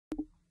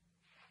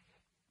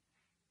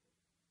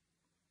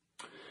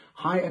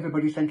Hi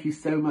everybody, thank you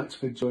so much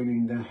for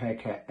joining the hair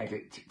care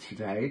edit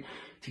today.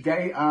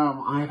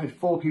 I have had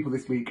 4 people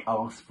this week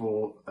ask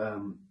for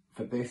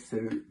this,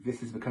 so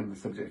this has become the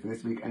subject for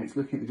this week, and it's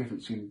looking at the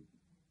difference between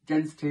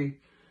density,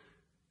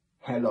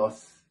 hair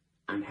loss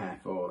and hair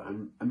fall,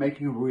 and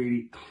making a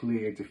really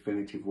clear,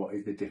 definitive what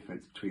is the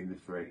difference between the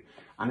three.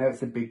 I know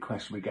it's a big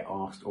question we get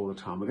asked all the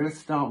time. We're going to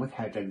start with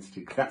hair density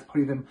because that's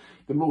probably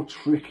the more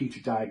tricky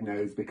to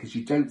diagnose, because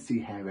you don't see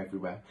hair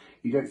everywhere.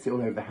 You don't see it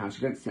all over the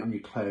house. You don't see it on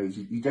your clothes.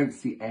 You don't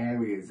see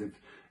areas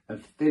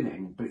of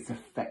thinning, but it's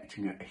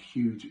affecting a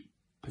huge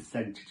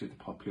percentage of the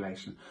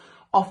population.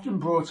 Often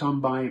brought on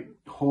by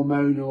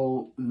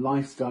hormonal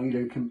lifestyle,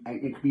 it can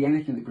be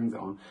anything that brings it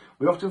on.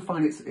 We often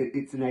find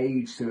it's an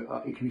age,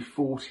 so it can be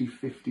 40,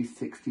 50,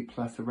 60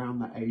 plus, around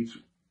that age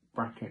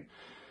bracket.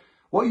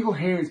 What you'll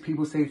hear is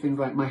people say things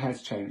like, my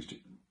hair's changed.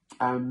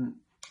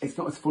 It's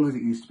not as full as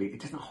it used to be. It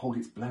doesn't hold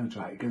its blow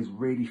dry. It goes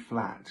really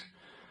flat.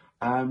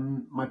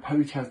 My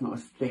ponytail's not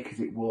as thick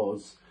as it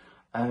was.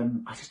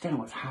 I just don't know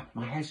what's happened.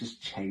 My hair's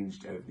just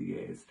changed over the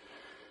years.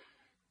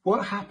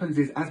 What happens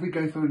is, as we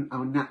go through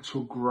our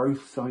natural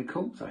growth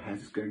cycle, so our hair's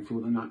just going through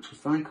all the natural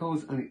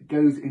cycles, and it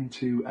goes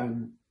into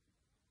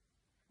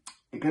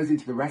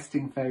the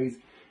resting phase.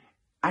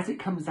 As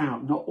it comes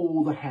out, not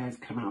all the hairs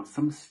come out.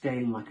 Some stay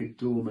in like a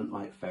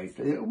dormant-like phase.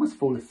 They almost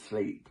fall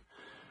asleep.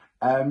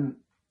 And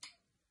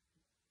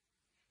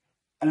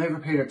over a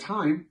period of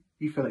time,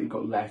 you feel like you've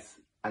got less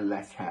and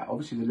less hair.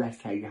 Obviously, the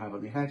less hair you have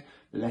on your head,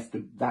 that's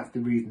the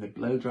reason the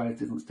blow dries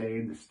doesn't stay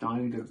in, the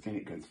styling doesn't stay in,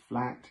 it goes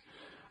flat.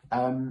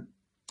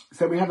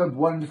 So we have a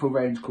wonderful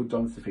range called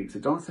Donsifique. So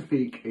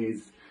Donsifique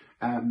is,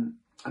 and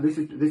this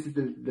is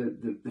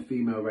the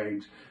female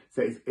range.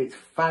 So it's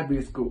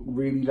fabulous, got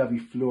really lovely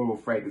floral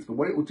fragrance. But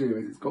what it will do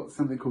is it's got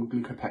something called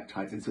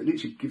glucopeptides, and so it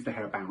literally gives the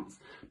hair a bounce,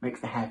 makes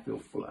the hair feel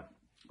fuller,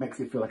 makes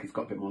it feel like it's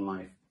got a bit more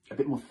life, a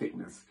bit more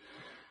thickness.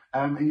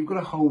 And you've got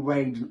a whole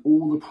range, and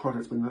all the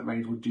products within that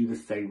range will do the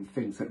same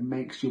thing. So it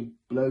makes your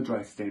blow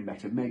dry stain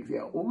better, makes it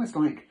almost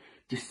like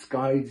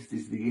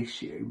disguises the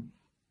issue.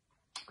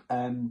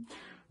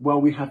 Well,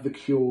 we have the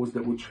cures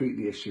that will treat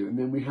the issue, and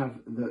then we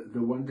have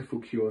the wonderful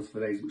cures for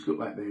those which look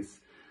like this,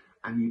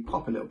 and you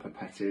pop a little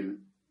pipette in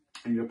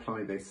and you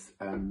apply this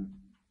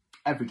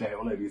every day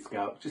all over your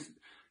scalp, just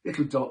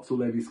little dots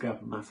all over your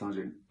scalp and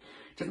massaging.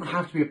 It doesn't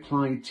have to be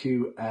applied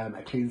to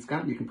a clean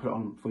scalp. You can put it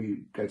on before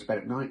you go to bed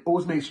at night.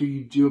 Always make sure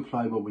you do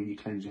apply one when you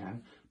cleanse your hair,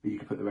 but you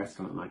can put the rest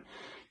on at night.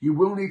 You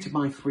will need to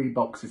buy 3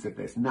 boxes of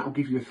this, and that will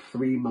give you a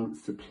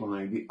 3-month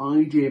supply. The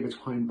idea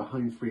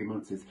behind 3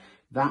 months is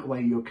that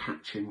way you're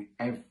catching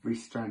every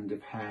strand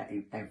of hair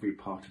in every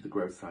part of the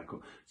growth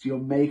cycle. So you're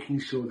making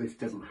sure this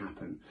doesn't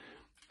happen,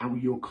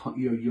 and you're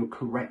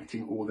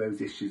correcting all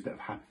those issues that have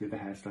happened with the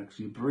hair cycle.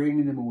 So you're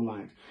bringing them all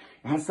out.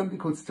 It has something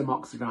called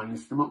stamoxidine, and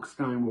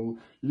stamoxidine will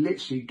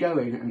literally go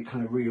in and it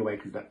kind of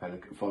reawakens that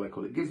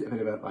follicle. It gives it a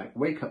bit of a like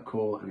wake up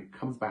call, and it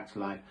comes back to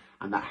life,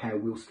 and that hair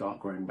will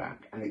start growing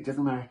back. And it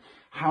doesn't matter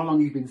how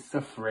long you've been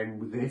suffering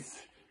with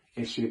this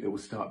issue, it will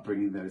start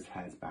bringing those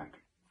hairs back.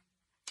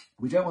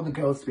 We don't want the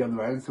girls to be on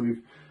their own, so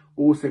we've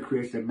also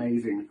created an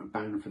amazing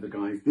band for the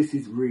guys. This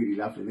is really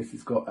lovely. This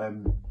has got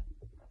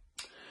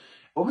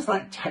almost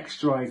like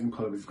texturizing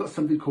polymers. It's got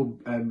something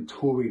called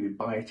taurine and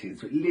biotin,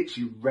 so it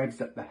literally revs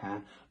up the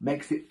hair,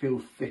 makes it feel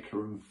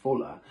thicker and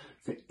fuller.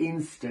 So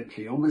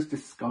instantly, almost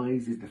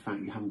disguises the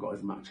fact you haven't got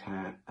as much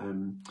hair.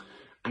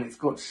 And it's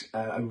got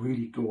a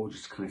really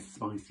gorgeous kind of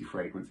spicy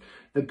fragrance.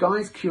 The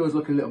guys' cures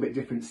look a little bit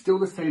different. Still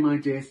the same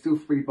idea, still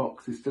 3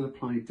 boxes, still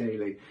applied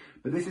daily.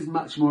 But this is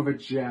much more of a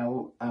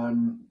gel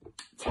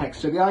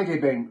texture. The idea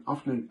being,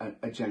 often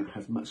a gent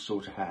has much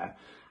shorter hair.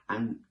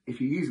 And if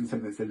you're using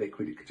something that's a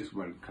liquid, it could just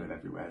run kind of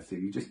everywhere. So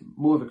you just,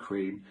 more of a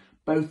cream,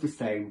 both the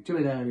same, do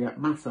an area,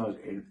 massage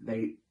in,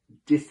 they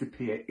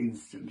disappear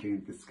instantly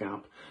into the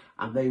scalp,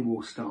 and they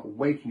will start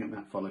waking up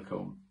that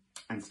follicle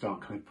and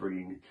start kind of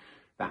bringing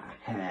that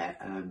hair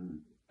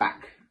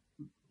back,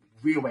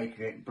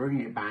 reawaken it,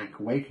 bringing it back,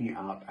 waking it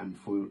up, and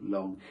before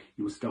long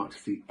you will start to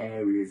see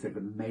areas of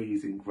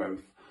amazing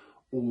growth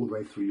all the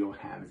way through your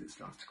hair as it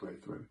starts to grow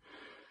through.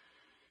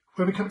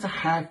 When we come to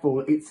hair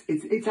fall, it's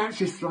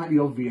actually slightly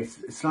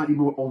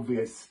more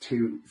obvious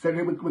to, so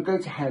we'll go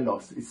to hair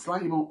loss. It's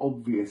slightly more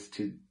obvious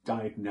to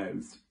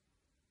diagnose.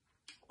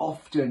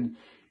 Often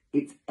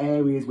it's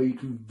areas where you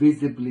can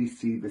visibly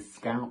see the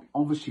scalp.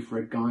 Obviously for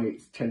a guy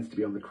it tends to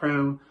be on the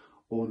crown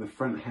or the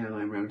front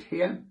hairline around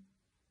here.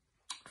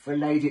 For a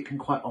lady it can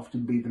quite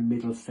often be the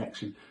middle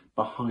section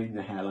behind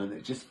the hairline.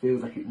 It just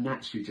feels like it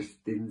naturally just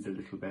thins a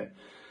little bit.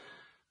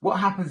 What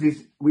happens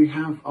is we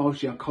have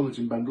obviously our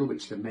collagen bundle,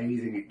 which is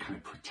amazing. It kind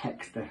of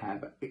protects the hair,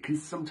 but it can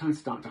sometimes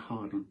start to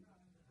harden.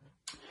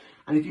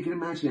 And if you can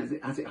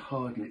imagine, as it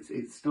hardens,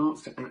 it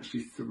starts to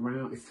actually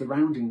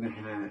surrounding the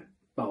hair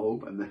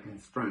bulb and the hair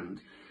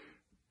strand,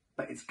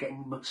 but it's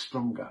getting much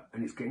stronger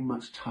and it's getting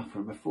much tougher.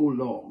 And before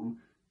long,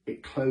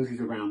 it closes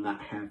around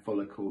that hair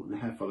follicle, and the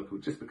hair follicle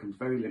just becomes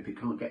very limp. It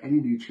can't get any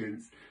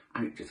nutrients,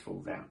 and it just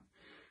falls out.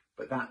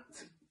 But that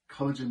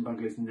collagen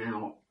bundle is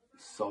now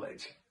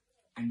solid.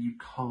 and you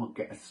can't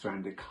get a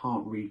strand, it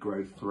can't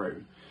regrow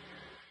through.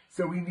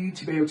 So we need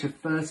to be able to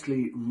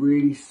firstly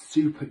really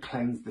super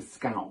cleanse the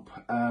scalp.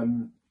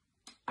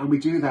 And we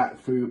do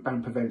that through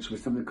band prevention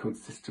with something called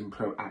System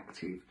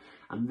Proactive.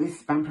 And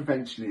this band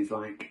prevention is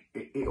like,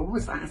 it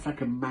almost acts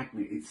like a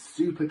magnet. It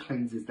super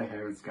cleanses the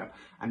hair and scalp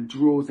and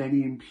draws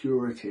any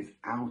impurities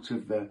out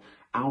of the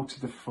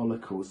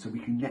follicles, so we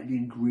can let the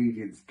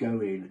ingredients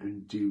go in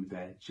and do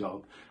their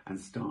job and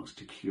start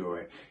to cure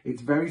it.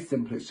 It's very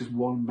simple, it's just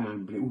one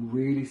band, but it will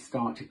really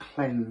start to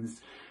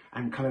cleanse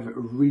and kind of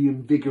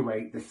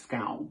reinvigorate the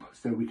scalp,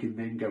 so we can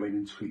then go in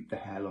and treat the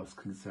hair loss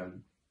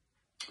concern.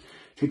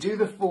 To do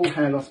the full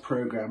hair loss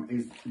program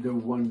is the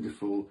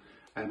wonderful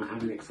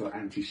Amylixor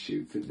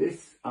Anti-Shoot. So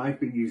this, I've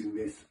been using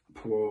this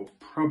for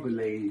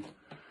probably,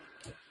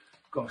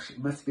 gosh, it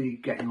must be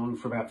getting on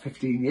for about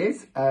 15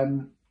 years.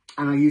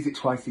 And I use it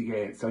twice a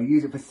year. So I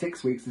use it for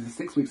 6 weeks. There's a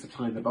 6 week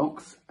supply in the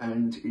box,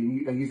 and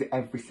I use it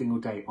every single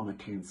day on a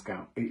clean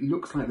scalp. It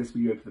looks like this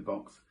when you open the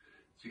box.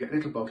 So you get a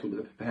little bottle with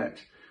a pipette.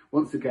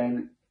 Once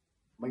again,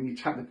 when you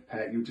tap the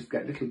pipette, you'll just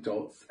get little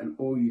dots, and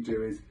all you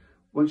do is,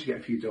 once you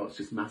get a few dots,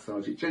 just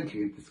massage it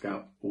gently into the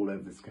scalp, all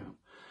over the scalp.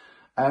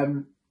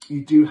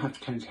 You do have to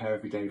cleanse your hair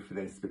every day for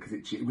this, because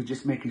we're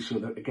just making sure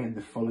that, again,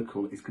 the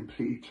follicle is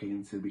completely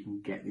clean so we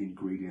can get the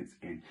ingredients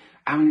in.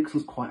 Amylixor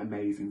is quite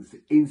amazing, so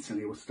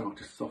instantly it will start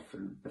to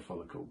soften the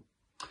follicle.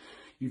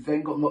 You've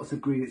then got lots of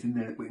ingredients in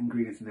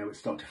there which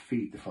start to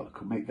feed the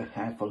follicle, make the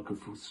hair follicle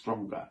feel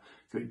stronger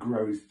so it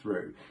grows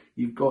through.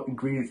 You've got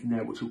ingredients in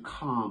there which will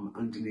calm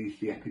underneath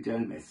the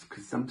epidermis,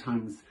 because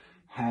sometimes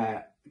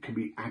hair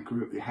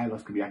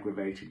loss can be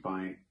aggravated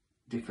by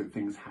different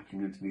things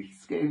happening underneath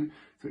the skin,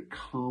 so it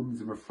calms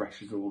and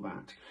refreshes all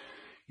that.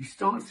 You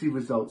start to see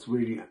results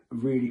really,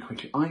 really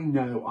quickly. I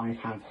know I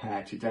have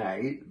hair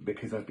today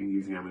because I've been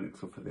using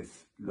Amylixor for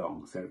this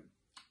long. So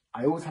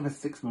I always have a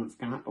 6 months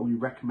gap, or we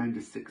recommend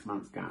a 6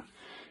 months gap.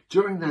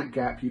 During that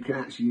gap, you can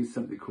actually use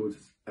something called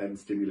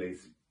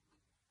Stimulase.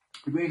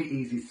 Really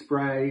easy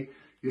spray.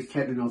 You just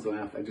take the nozzle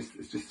out and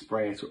just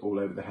spray it all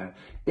over the hair.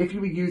 If you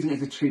were using it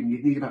as a treatment,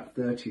 you'd need about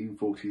 13,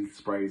 14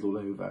 sprays all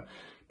over.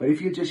 But if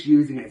you're just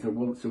using it as a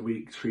once a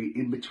week treat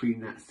in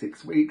between that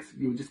 6 weeks,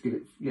 you'll just give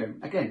it,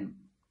 again,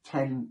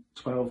 10,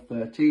 12,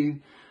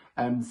 13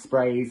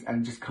 sprays,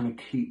 and just kind of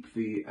keep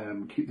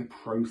the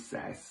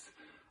process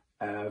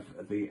of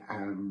the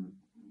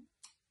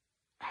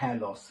hair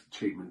loss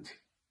treatment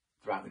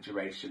throughout the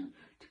duration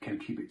to kind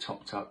of keep it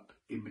topped up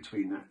in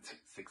between that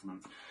 6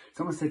 months.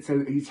 Someone said, so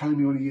are you telling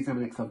me when I use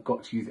Amylixor, I've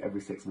got to use it every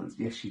 6 months?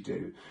 Yes, you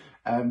do.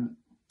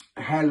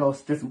 Hair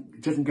loss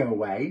doesn't go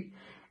away,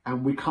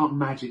 and we can't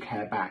magic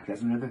hair back.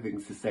 That's another thing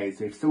to say.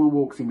 So if someone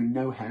walks in with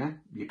no hair,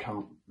 you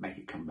can't make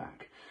it come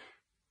back.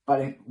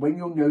 But when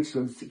you'll notice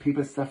when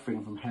people are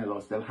suffering from hair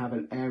loss, they'll have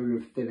an area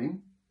of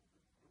thinning,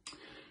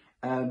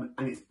 and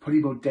it's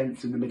probably more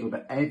dense in the middle,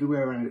 but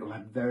everywhere around it will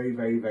have very,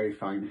 very, very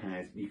fine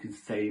hairs. You can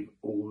save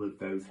all of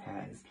those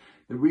hairs.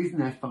 The reason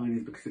they're fine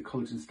is because the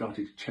collagen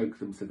started to choke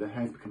them, so the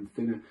hairs become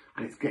thinner,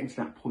 and it's getting to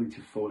that point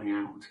of falling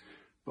out.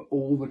 But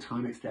all the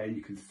time it's there,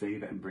 you can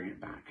save it and bring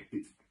it back.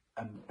 It's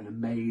an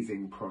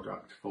amazing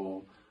product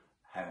for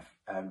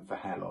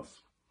hair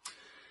loss.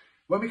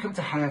 When we come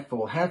to hair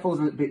fall is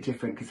a bit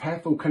different, because hair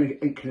fall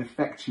it can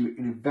affect you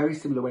in a very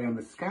similar way on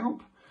the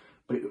scalp,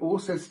 but it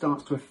also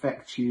starts to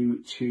affect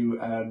you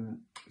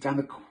down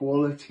the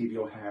quality of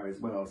your hair as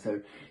well.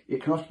 So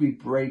it can often be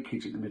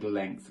breakage at the middle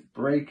lengths,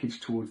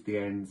 breakage towards the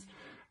ends,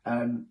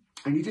 and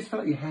you just feel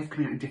like your hair's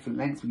coming out in different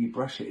lengths when you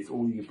brush it. It's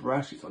all in your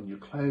brush, it's on your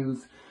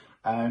clothes.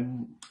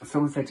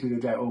 Someone said to me the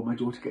other day, oh, my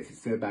daughter gets it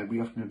so bad,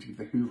 we often have to give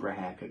the hoover a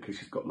haircut because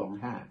she's got long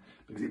hair,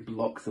 because it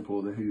blocks up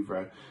all the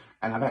hoover.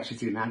 And I've actually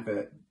seen an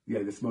advert,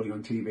 this morning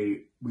on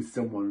TV with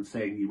someone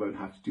saying you won't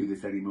have to do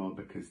this anymore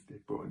because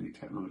they've brought in new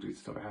technology to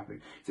stop it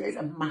happening. So it's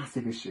a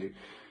massive issue.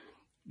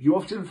 You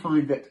often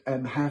find that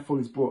hair fall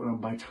is brought on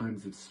by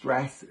times of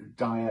stress,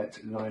 diet,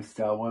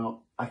 lifestyle.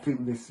 Well, I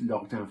think this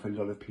lockdown for a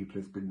lot of people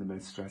has been the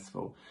most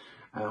stressful.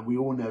 We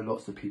all know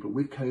lots of people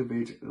with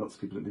COVID, lots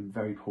of people have been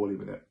very poorly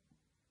with it.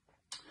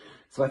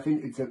 So I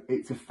think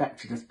it's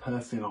affected us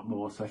personally a lot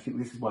more. So I think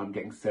this is why I'm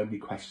getting so many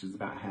questions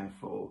about hair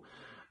fall.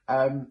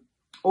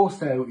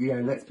 Also,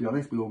 let's be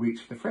honest, we all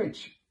reach for the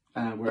fridge.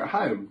 We're at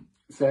home.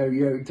 So,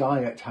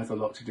 diet has a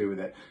lot to do with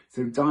it.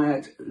 So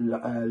diet,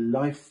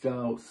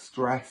 lifestyle,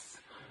 stress,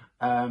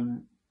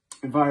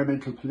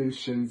 environmental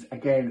pollutions,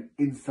 again,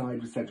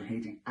 inside with central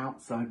heating,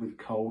 outside with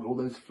cold, all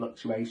those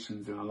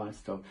fluctuations in our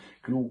lifestyle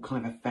can all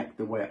kind of affect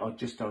the way,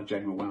 just our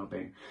general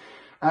well-being.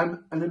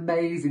 An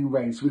amazing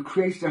range. So we've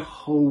created a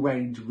whole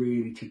range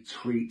really to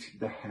treat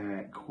the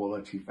hair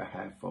quality for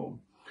hair fall.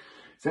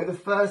 So the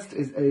first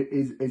is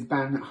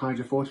Ban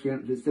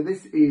Hydrofortifiant. So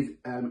this is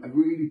a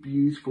really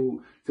beautiful,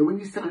 so when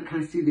you start to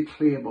kind of see the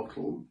clear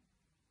bottle,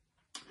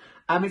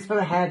 it's for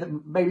the hair that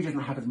maybe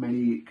doesn't have as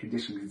many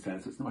condition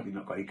concerns. So it's not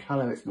got any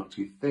colour, it's not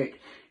too thick.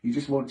 You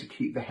just want to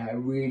keep the hair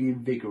really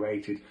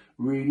invigorated,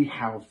 really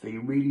healthy,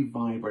 really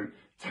vibrant,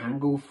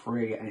 tangle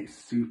free, and it's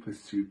super,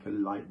 super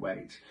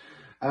lightweight.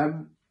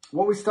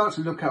 what we start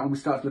to look at when we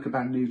start to look at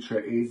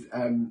Nutra is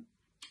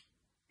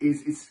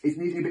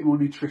needing a bit more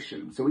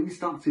nutrition. So when you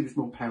start to see this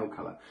more pale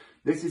colour,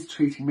 this is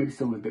treating maybe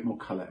someone with a bit more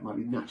colour. It might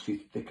be naturally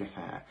thicker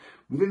hair.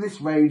 Within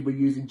this range, we're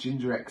using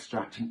ginger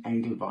extract and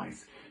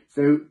edelweiss.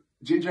 So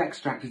ginger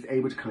extract is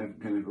able to kind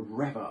of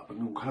rev up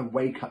and kind of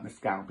wake up the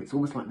scalp. It's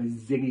almost like the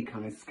zingy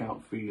kind of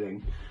scalp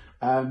feeling.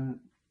 And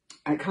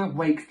it kind of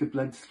wakes the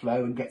blood's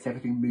flow and gets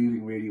everything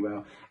moving really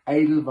well.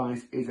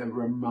 Edelweiss is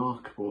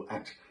remarkable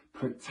at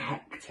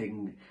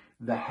protecting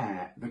the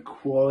hair, the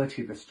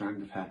quality of the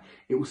strand of hair.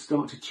 It will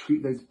start to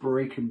treat those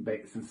broken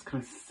bits and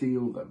kind of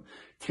seal them.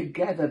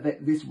 Together,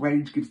 this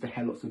range gives the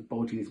hair lots of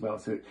body as well.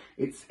 So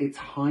it's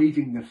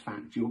hiding the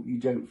fact you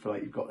don't feel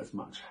like you've got as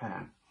much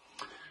hair.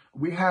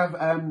 We have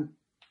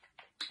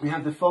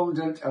the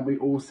fondant and we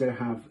also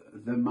have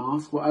the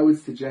mask. What I would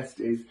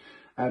suggest is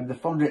the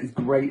fondant is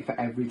great for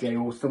every day,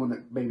 or someone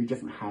that maybe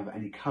doesn't have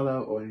any colour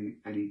or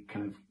any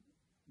kind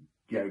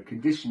of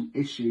condition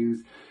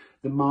issues.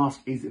 The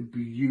mask is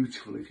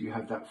beautiful if you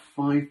have that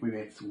 5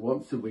 minutes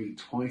once a week,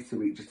 twice a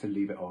week, just to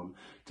leave it on,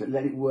 to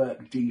let it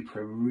work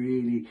deeper,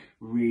 really,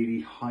 really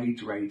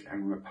hydrate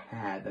and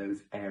repair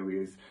those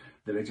areas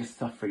that are just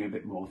suffering a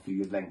bit more through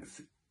your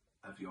lengths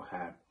of your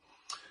hair.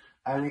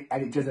 And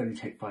it does only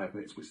take 5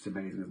 minutes, which is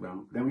amazing as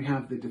well. Then we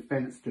have the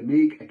Defense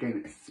Demique,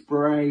 again, a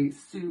spray,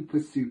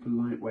 super, super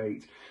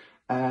lightweight.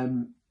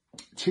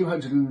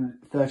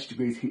 230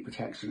 degrees heat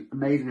protection,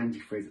 amazing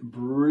antifreeze,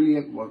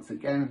 brilliant. Once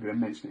again, I'm going to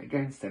mention it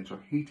again, central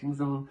heating's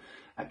on,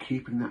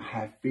 keeping that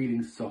hair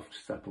feeling soft,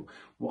 supple.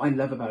 What I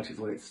love about it is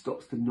when it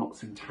stops the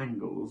knots and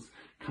tangles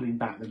coming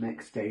back the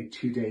next day,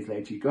 2 days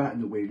later. You go out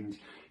in the wind,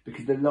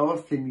 because the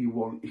last thing you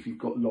want if you've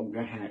got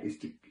longer hair is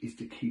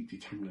to keep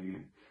detangling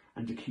it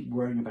and to keep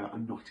worrying about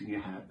unknotting your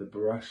hair. The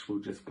brush will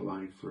just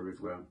glide through as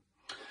well.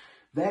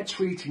 They're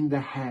treating the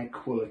hair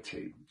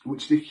quality,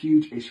 which is a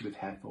huge issue with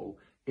hair fall.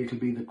 It'll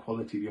be the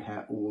quality of your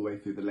hair all the way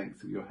through the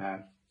length of your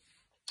hair.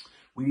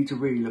 We need to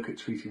really look at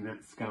treating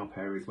that scalp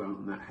area as well,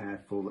 and that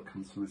hair fall that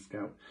comes from the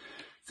scalp.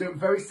 So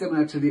very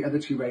similar to the other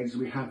two ranges,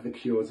 we have the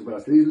cures as well.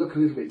 So these look a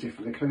little bit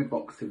different. They come in a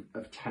box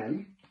of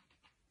 10.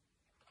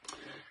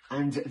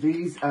 And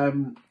these,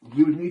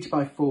 you would need to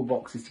buy 4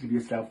 boxes to give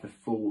yourself the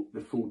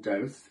full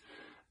dose.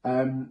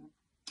 And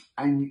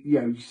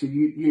so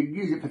you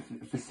use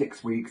it for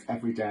 6 weeks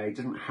every day. It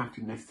doesn't have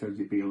to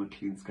necessarily be on a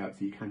clean scalp,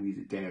 so you can use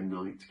it day and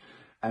night.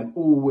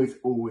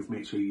 Always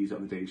make sure you use it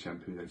on the daily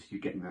shampoo though, so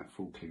you're getting that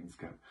full clean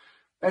scalp.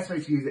 Best way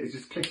to use it is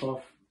just clip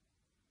off,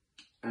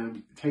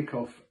 take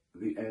off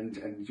the end,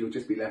 and you'll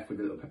just be left with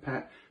a little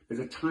pipette.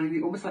 There's a tiny,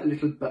 almost like a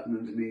little button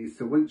underneath.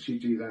 So once you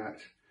do that,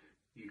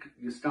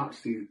 you start to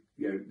see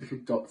little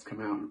dots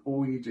come out, and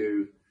all you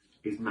do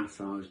is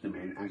massage them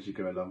in as you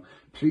go along.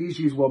 Please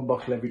use 1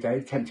 bottle every day.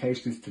 The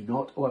temptation is to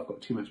not, I've got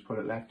too much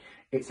product left.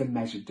 It's a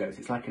measured dose.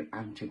 It's like an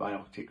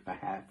antibiotic for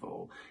hair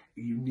fall.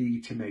 You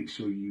need to make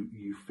sure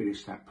you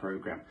finish that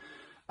program.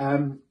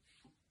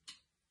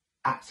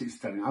 Absolutely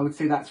stunning. I would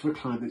say that's for a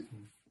client that's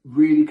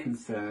really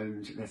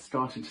concerned. They're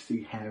starting to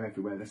see hair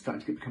everywhere. They're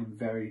starting to become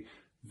very,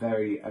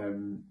 very,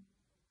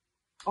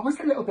 almost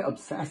a little bit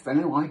obsessed. I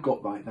know I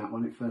got like that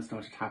when it first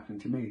started happening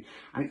to me.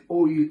 And it's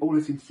all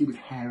I seemed to see was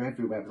hair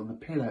everywhere. It was on the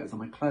pillows, on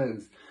my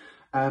clothes.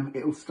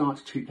 It will start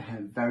to treat the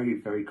hair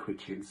very, very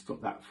quickly and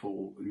stop that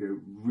fall,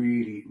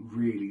 really,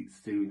 really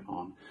soon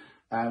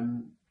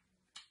on.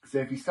 So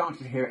if you started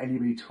to hear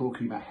anybody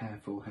talking about hair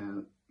fall,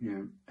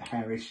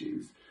 hair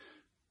issues,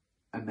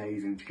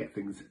 amazing to get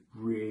things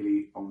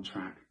really on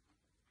track.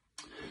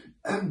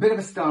 A bit of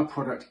a star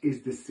product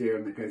is the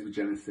serum that goes with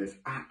Kérastase.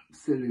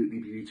 Absolutely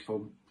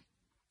beautiful.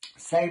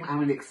 Same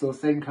elixir,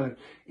 same kind of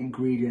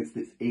ingredients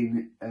that's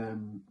in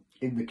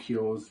the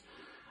cures.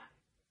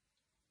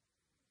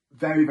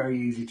 Very, very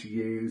easy to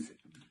use.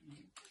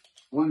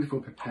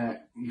 Wonderful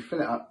pipette. You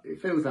fill it up.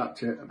 It fills up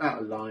to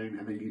about a line,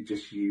 and then you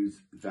just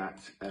use that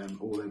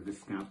all over the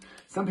scalp.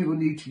 Some people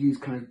need to use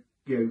kind of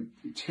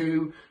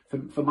 2.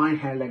 For my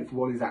hair length,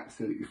 1 is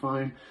absolutely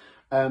fine.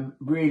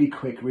 Really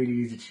quick, really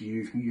easy to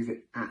use. You can use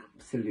it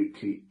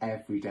absolutely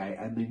every day,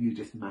 and then you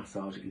just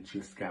massage it into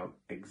your scalp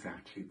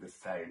exactly the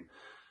same.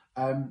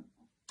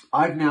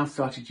 I've now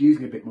started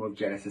using a bit more of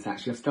Kérastase.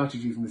 Actually, I've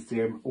started using the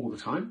serum all the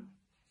time,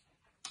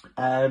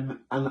 and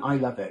I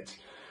love it.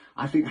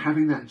 I think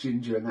having that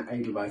ginger and that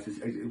edelweiss has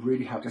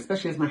really helped,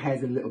 especially as my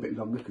hair's a little bit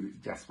longer because it's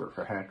desperate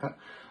for a haircut.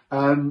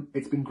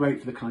 It's been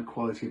great for the kind of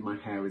quality of my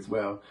hair as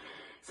well.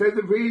 So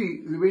the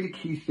really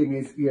key thing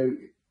is,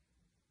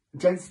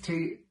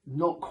 density,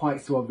 not quite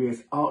so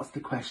obvious. Ask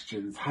the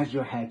questions. Has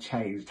your hair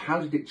changed?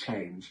 How did it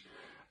change?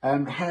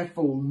 Hair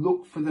fall,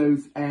 look for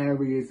those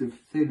areas of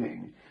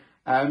thinning.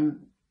 Hair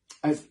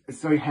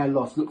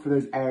loss, look for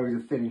those areas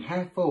of thinning.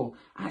 Hair fall,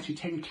 actually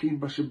take a clean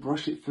brush and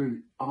brush it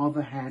through. Are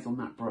the hairs on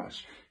that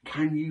brush?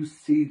 Can you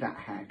see that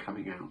hair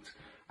coming out?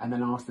 And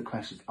then ask the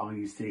questions, are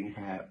you seeing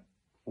hair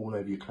all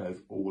over your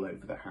clothes, all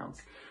over the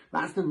house?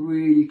 That's the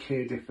really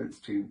clear difference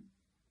between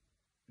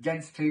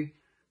density,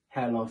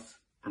 hair loss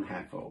and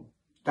hair fall.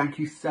 Thank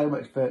you so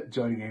much for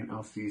joining in.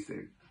 I'll see you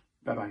soon.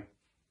 Bye bye.